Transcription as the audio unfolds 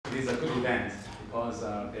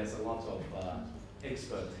because there's a lot of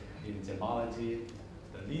experts in gemology,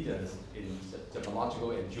 the leaders in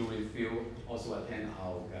gemological and jewelry field also attend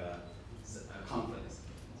our conference.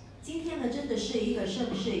 今天呢，真的是一个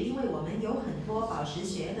盛事，因为我们有很多宝石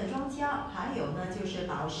学的专家，还有呢就是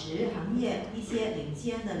宝石行业一些领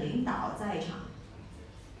先的领导在场。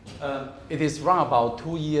It is around about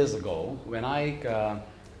 2 years ago when I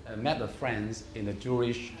met a friend in a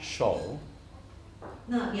jewelry show.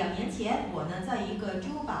 那2年前，我呢在一个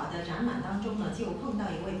珠宝的展览当中呢，就碰到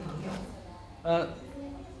一位朋友。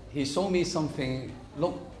He showed me something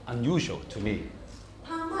looked unusual to me.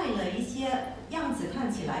 他卖了一些样子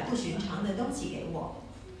看起来不寻常的东西给我。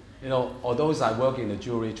You know, although I work in the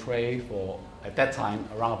jewelry trade for at that time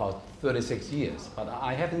around about 36 years, but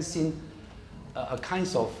I haven't seen a kind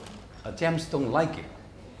of a gemstone like it.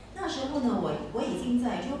 那时候呢，我已经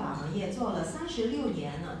在珠宝行业做了36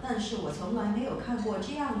年了，但是我从来没有看过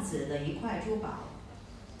这样子的一块珠宝。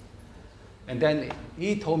And then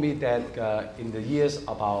he told me that in the years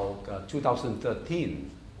about 2013,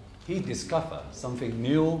 he discovered something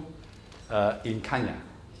new in Kenya.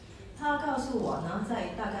 他告诉我呢，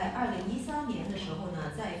在大概2013年的时候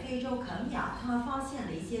呢，在非洲肯亚，他发现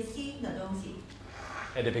了一些新的东西。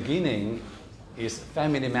At the beginning, his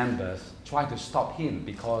family members tried to stop him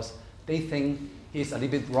because they think he's a little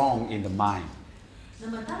bit wrong in the mind. 那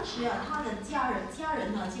么当时啊，他的家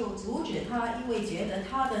人呢就阻止他，因为觉得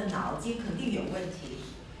他的脑筋肯定有问题。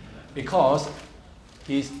Because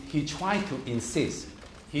he tried to insist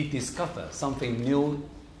he discovered something new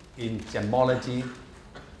in gemology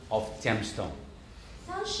of gemstone.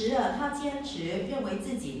 当时啊，他坚持认为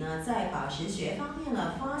自己呢在宝石学方面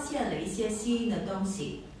呢发现了一些新的东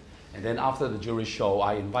西。And then after the jewelry show,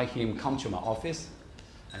 I invite him come to my office,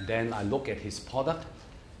 and then I look at his product,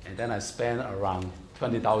 and then I spend around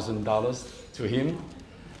 $20,000 to him.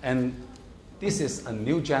 And this is a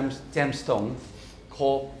new gemstone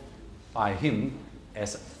called by him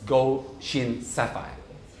as gold Sheen Sapphire.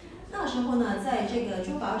 那时候呢，在这个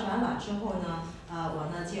珠宝展览之后呢，我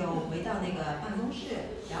呢就回到那个办公室，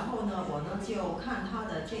然后呢，我呢就看他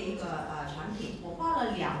的这一个产品，我花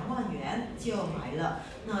了2万元就买了。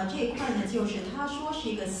那这一块呢，就是他说是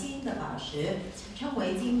一个新的宝石，称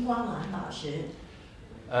为金光蓝宝石。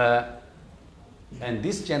And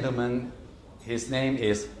this gentleman, his name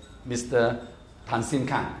is Mr. Tan Sim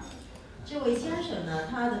Kang. 这位先生呢，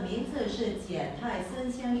他的名字是简泰森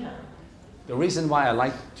先生。The reason why I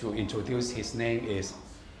like to introduce his name is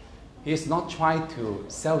he's not trying to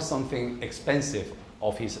sell something expensive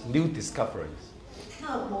of his new discoveries.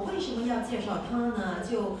 那我为什么要介绍他呢？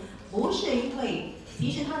就不是因为，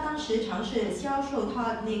其实他当时尝试销售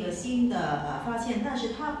他那个新的发现，但是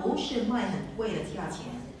他不是卖很贵的价钱。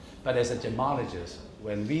But as a gemologist,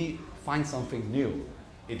 when we find something new,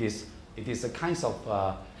 it is a kind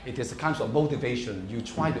of motivation. You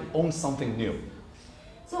try to own something new.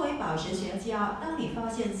 作为宝石学家，当你发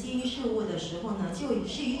现新事物的时候呢，就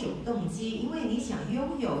是一种动机，因为你想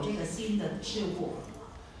拥有这个新的事物。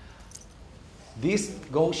This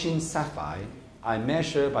gold Sheen Sapphire, I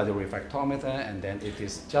measure by the refractometer, and then it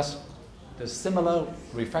is just the similar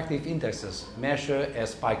refractive indexes measured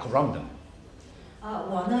as by Corundum.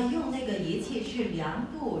 我呢用那个仪器去量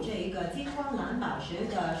度这一个金光蓝宝石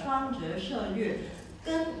的双折射率，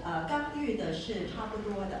跟刚玉的是差不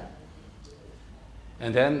多的。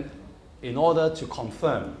And then, in order to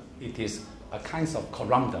confirm it is a kind of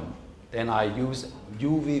corundum, then I use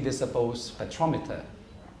UV visible spectrometer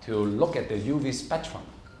to look at the UV spectrum.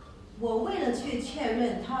 我为了去确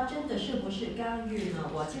认它真的是不是刚玉呢，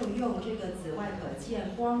我就用这个紫外可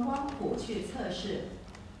见光谱去测试。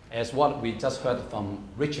As what we just heard from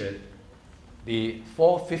Richard, the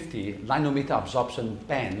 450 nanometer absorption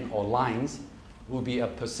band or lines will be a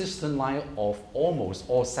persistent line of almost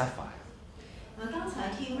all sapphire. 刚才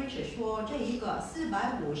听 Richard 说，这一个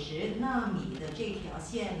450纳米的这条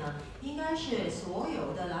线呢，应该是所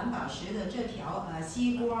有的蓝宝石的这条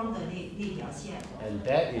吸光的那条线。And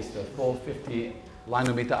that is the 450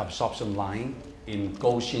 nanometer absorption line in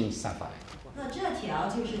gold Sheen Sapphire. 那这条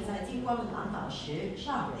就是在金光蓝宝石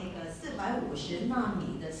上那个450纳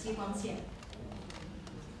米的吸光线。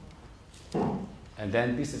And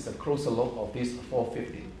then this is a closer look of this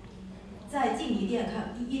 450. 再近一点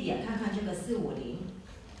看看这个450。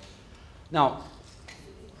Now,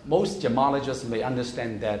 most gemologists may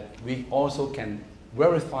understand that we also can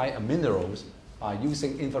verify minerals by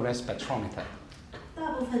using infrared spectrometer.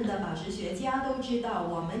 大部分的宝石学家都知道，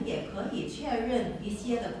我们也可以确认一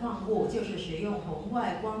些的矿物，就是使用红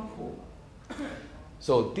外光谱。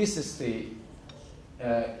So this is the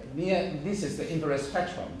infrared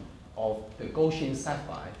spectrum of the gold Sheen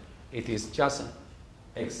Sapphire. It is just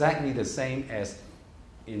exactly the same as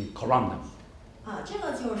in Corundum. 这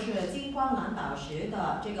个就是金光蓝宝石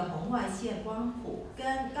的这个红外线光谱，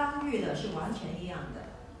跟刚玉的是完全一样的。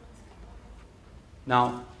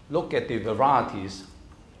Now, look at the varieties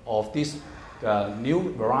of these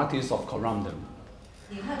new varieties of Corundum.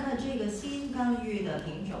 你看看这个新刚玉的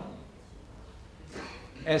品种。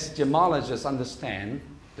As gemologists understand,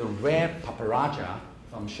 the rare paparaja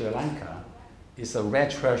from Sri Lanka is a rare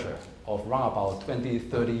treasure of around about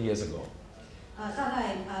 20-30 years ago. 大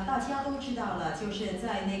概大家都知道了，就是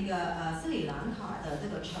在那个斯里兰卡的这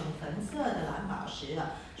个橙粉色的蓝宝石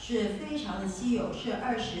是非常的稀有，是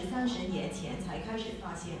20-30年前才开始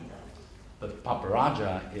发现的。But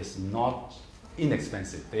paparaja is not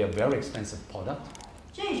inexpensive. They are very expensive product.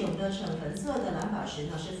 这种的橙粉色的蓝宝石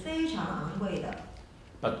是非常昂贵的。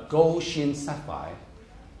But gold, Sheen Sapphire,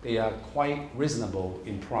 they are quite reasonable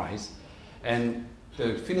in price, and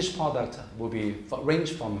the finished product will be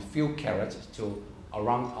range from a few carats to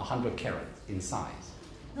around 100 carats in size.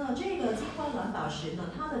 那这个金光蓝宝石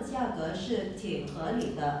它的价格是挺合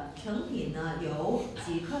理的，成品由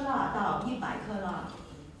几克拉到100克拉。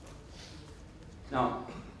Now,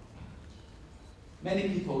 many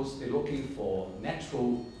people they're looking for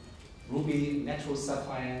natural ruby, natural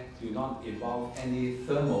sapphire, do not involve any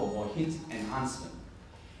thermal or heat enhancement.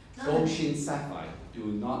 Gold Sheen Sapphire do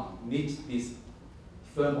not need this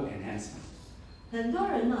thermal enhancement. 很多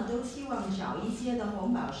人都希望找一些的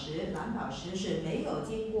红宝石、蓝宝石是没有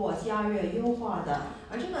经过加热优化的，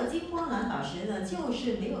而这个金光蓝宝石就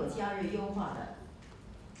是没有加热优化的。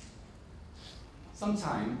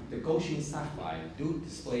Sometimes the gold Sheen Sapphire do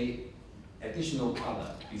display additional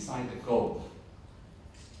color beside the gold.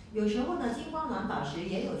 有时候金光蓝宝石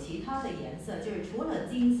也有其他的颜色，就是除了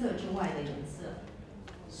金色之外的颜色。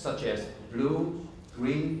Such as blue,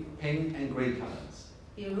 green, pink, and gray colors.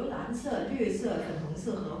 比如蓝色、绿色、粉红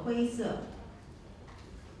色和灰色。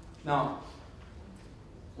Now,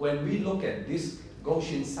 when we look at this gold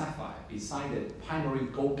Sheen Sapphire beside the primary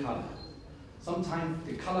gold color, sometimes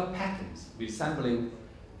the color patterns resembling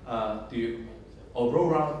the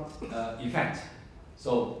aurora effect.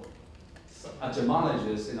 So, a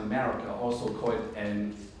gemologist in America also call it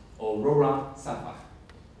an aurora sapphire.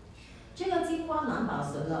 这个金光蓝宝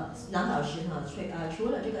石除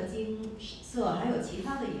了这个金色，还有其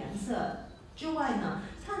他的颜色之外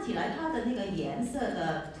看起来它的那个颜色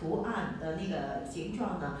的图案的那个形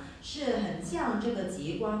状是很像这个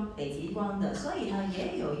北极光的，所以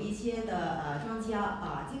也有一些的专家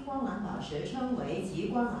把金光蓝宝石称为极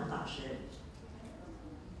光蓝宝石。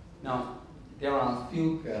Now, there are a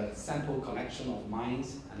few sample collection of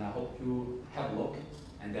mines, and I hope you have a look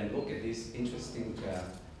and then look at this interesting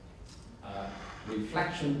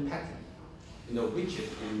reflection pattern. Richard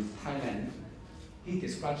in Thailand, he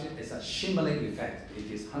describes it as a shimmering effect.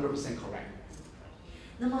 It is 100% correct.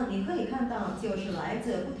 那么你可以看到，就是来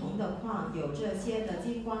自不同的矿有这些的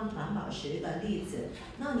金光蓝宝石的例子。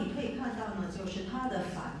那你可以看到就是它的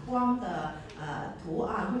反光的图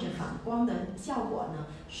案或者反光的效果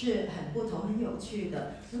是很不同、很有趣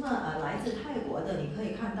的。那么来自泰国的，你可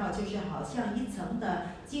以看到就是好像一层的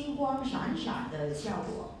金光闪闪的效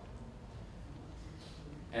果。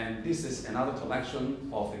And this is another collection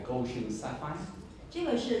of the gold Sheen Sapphire. 这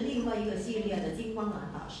个是另外一个系列的金光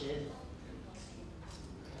蓝宝石。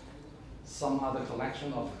Some other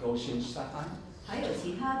collection of gold Sheen Sapphire. 还有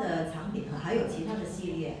其他的藏品还有其他的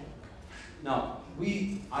系列。Now,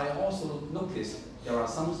 I also noticed there are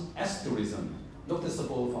some asterism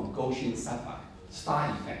noticeable from gold Sheen Sapphire,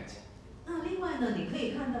 star effect. 那另外你可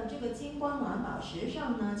以看到这个金光蓝宝石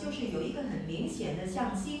上就是有一个很明显的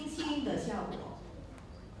像星星的效果。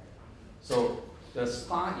So the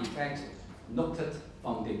star effect noted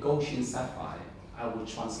from the gold Sheen Sapphire, I will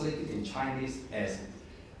translate it in Chinese as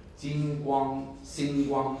金光、星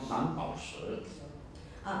光蓝宝石。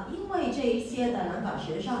因为这一些的蓝宝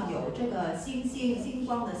石上有这个星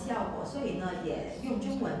光的效果，所以也用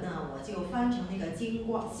中文我就翻成那个星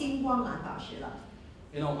光蓝宝石了。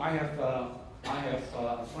I have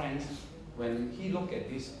a friend when he looked at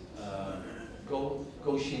this gold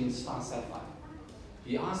Sheen Star Sapphire,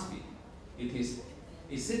 he asked me, is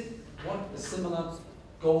it what the similar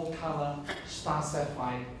gold color Star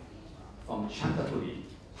Sapphire from Chanthaburi,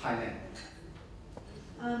 Thailand?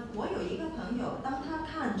 我有一个朋友，当他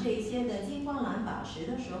看这些的金光蓝宝石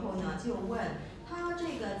的时候就问他这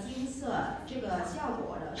个金色这个效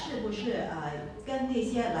果是不是跟那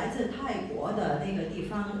些来自泰国的那个地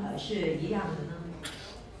方是一样的呢？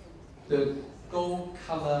 The gold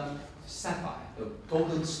color sapphire, the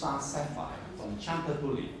golden star sapphire from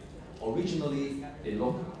Chanthaburi, originally they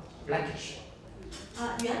look blackish,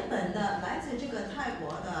 原本的来自这个泰国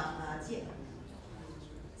的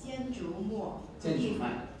尖竹末建筑带。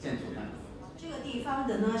这个地方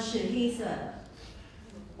的呢是黑色的。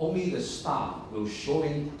Only the star will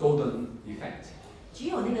showing golden effect. 只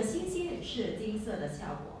有那个星星是金色的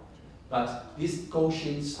效果。But this gold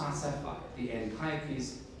Sheen Sapphire, the entire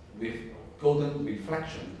piece with golden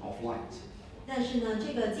reflection of light. 但是呢，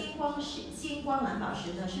这个金光蓝宝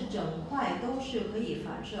石呢是整块都是可以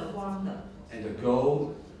反射光的。And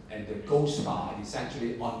the gold star is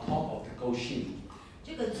actually on top of the gold sheen.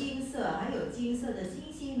 这个金色还有金色的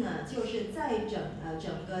星星呢，就是在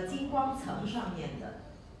整个金光层上面的。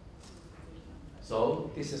So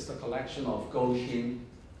this is the collection of gold Sheen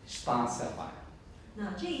Sapphire.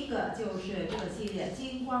 那这一个就是这个系列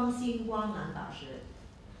金光蓝宝石。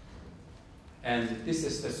And this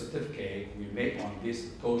is the certificate we made on this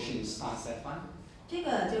gold Sheen Sapphire. 这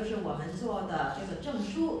个就是我们做的这个证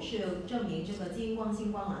书，是证明这个金光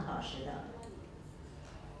蓝宝石的。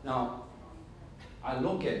Now, I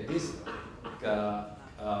look at this.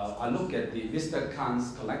 I look at the Mr.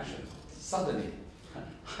 Khan's collection. Suddenly,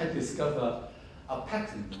 I discover a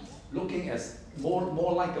pattern looking as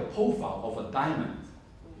more like a profile of a diamond.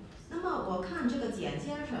 那么我看这个简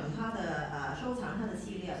先生他的收藏他的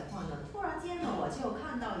系列的话呢，突然间呢我就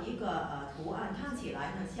看到一个图案，看起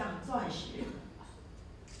来呢像钻石。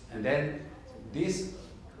And then this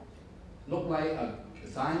looked like a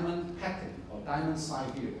diamond pattern or diamond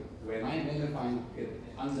side view. When I magnify it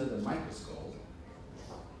under the microscope.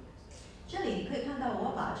 这里你可以看到，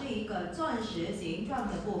我把这一个钻石形状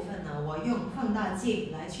的部分呢，我用放大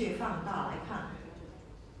镜来去放大来看。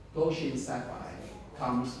Gold Sheen Sapphire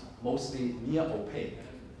comes mostly near opaque.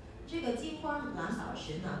 这个金光蓝宝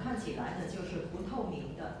石呢，看起来呢就是不透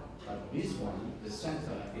明的。But this one, the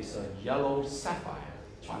center is a yellow sapphire,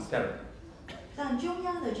 transparent. 但中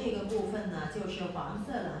央的这个部分呢，就是黄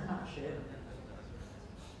色蓝宝石。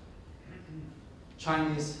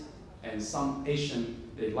Chinese and some Asian,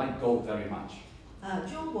 they like gold very much.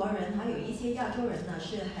 中国人还有一些亚洲人呢，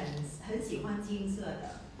是很喜欢金色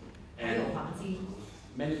的，还有黄金。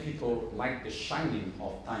Many people like the shining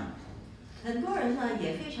of diamond. 很多人呢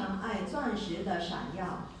也非常爱钻石的闪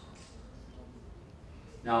耀。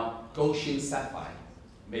Now, gold Sheen Sapphire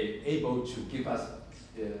may able to give us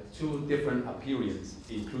two different appearance,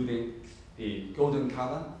 including the golden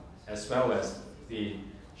color as well as the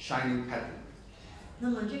shining pattern. 那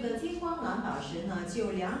么这个金光蓝宝石呢，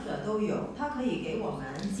就两者都有，它可以给我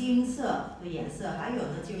们金色的颜色，还有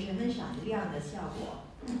呢就是很闪亮的效果。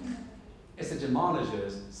As a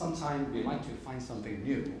gemologist, sometimes we like to find something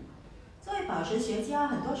new. 作为宝石学家，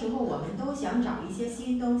很多时候我们都想找一些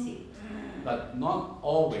新东西。But not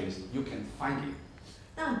always you can find it.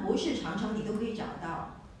 但不是常常你都可以找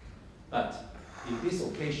到。But in this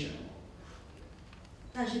occasion,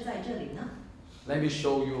 但是在这里呢 let me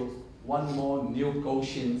show you one more new gold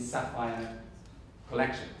Sheen Sapphire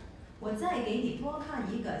collection. 我再给你多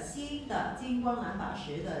看一个新的金光蓝宝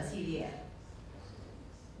石的系列。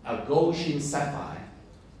A gold Sheen Sapphire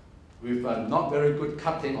with a not very good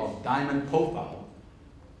cutting of diamond profile,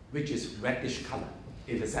 which is reddish color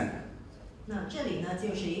in the center. 那这里呢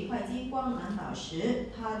就是一块金光蓝宝石，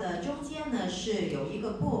它的中间呢是有一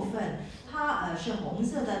个部分，它是红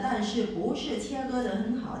色的，但是不是切割得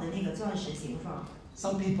很好的那个钻石形状。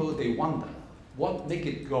Some people they wonder what make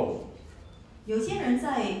it gold. 有些人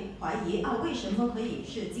在怀疑为什么可以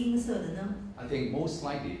是金色的呢？ I think most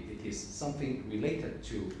likely it is something related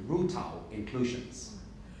to rutile inclusions.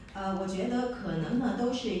 我觉得可能呢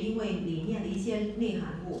都是因为里面的一些内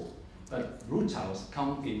含物。But rutiles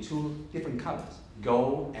come in two different colors,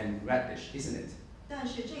 gold and reddish, isn't it? 但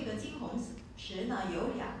是这个金红石呢有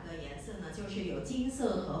两个颜色呢，就是有金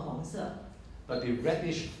色和红色。But the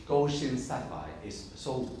reddish gold Sheen Sapphire is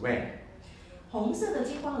so rare. 红色的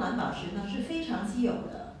金光蓝宝石呢是非常稀有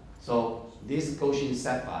的。So this gold Sheen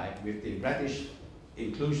Sapphire with the reddish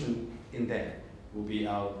inclusion in there will be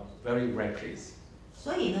a very rare piece.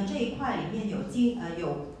 所以呢这一块里面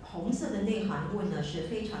有红色的内含物呢是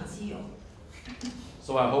非常稀有。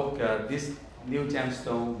So I hope this new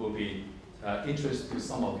gemstone will be interest to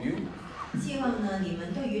some of you. 希望呢你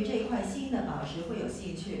们对于这块新的宝石会有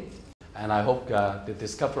兴趣。And I hope the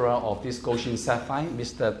discoverer of this gold Sheen Sapphire,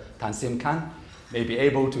 Mr. Tansim Khan, may be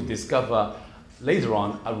able to discover later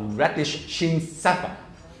on a reddish Sheen Sapphire.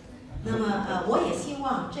 那么我也希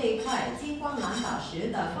望这一块金光蓝宝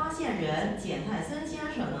石的发现人简泰森先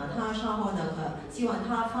生呢，他稍后呢希望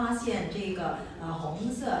他发现这个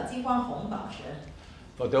红色金光红宝石。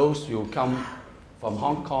For those who come from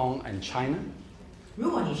Hong Kong and China, 如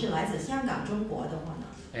果你是来自香港、中国的话呢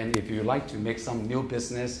And if you like to make some new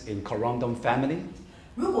business in Corundum family,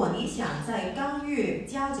 如果你想在刚玉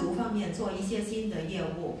家族方面做一些新的业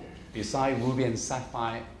务 beside ruby and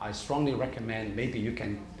sapphire, I strongly recommend maybe you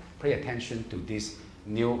can pay attention to this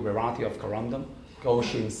new variety of Corundum, gold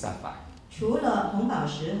Sheen Sapphire. 除了红宝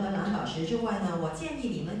石和蓝宝石之外呢，我建议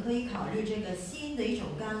你们可以考虑这个新的一种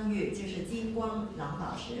刚玉，就是金光蓝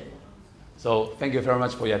宝石。So thank you very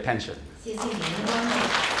much for your attention. 谢谢你们的关注，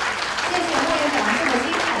谢谢莫院长这么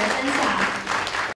精彩的分享。